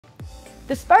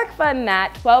The SparkFun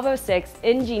THAT 1206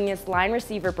 InGenius Line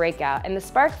Receiver Breakout and the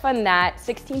SparkFun THAT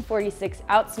 1646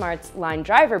 OutSmarts Line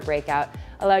Driver Breakout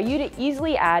allow you to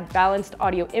easily add balanced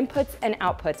audio inputs and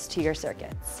outputs to your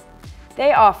circuits.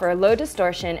 They offer low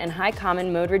distortion and high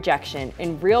common mode rejection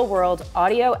in real-world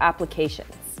audio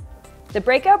applications. The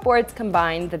breakout boards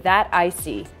combine the THAT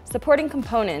IC, supporting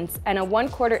components, and a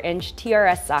 1/4 inch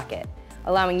TRS socket,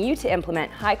 allowing you to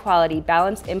implement high-quality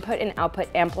balanced input and output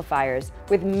amplifiers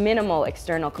with minimal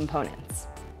external components.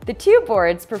 The two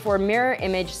boards perform mirror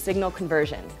image signal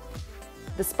conversion.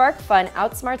 The SparkFun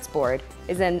OutSmarts Baord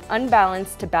is an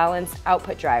unbalanced-to-balanced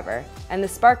output driver, and the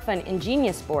SparkFun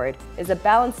InGenius board is a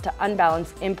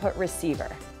balanced-to-unbalanced input receiver.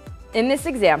 In this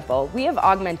example, we have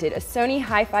augmented a Sony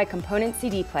Hi-Fi component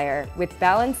CD player with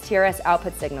balanced TRS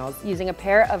output signals using a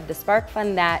pair of the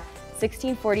SparkFun THAT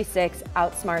 1646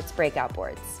 OutSmarts breakout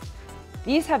boards.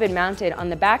 These have been mounted on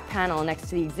the back panel next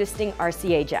to the existing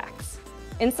RCA jacks.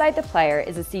 Inside the player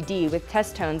is a CD with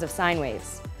test tones of sine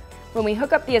waves. When we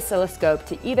hook up the oscilloscope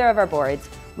to either of our boards,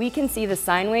 we can see the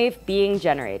sine wave being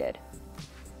generated.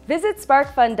 Visit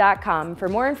SparkFun.com for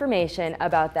more information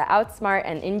about the OutSmart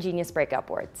and InGenius breakout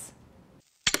boards.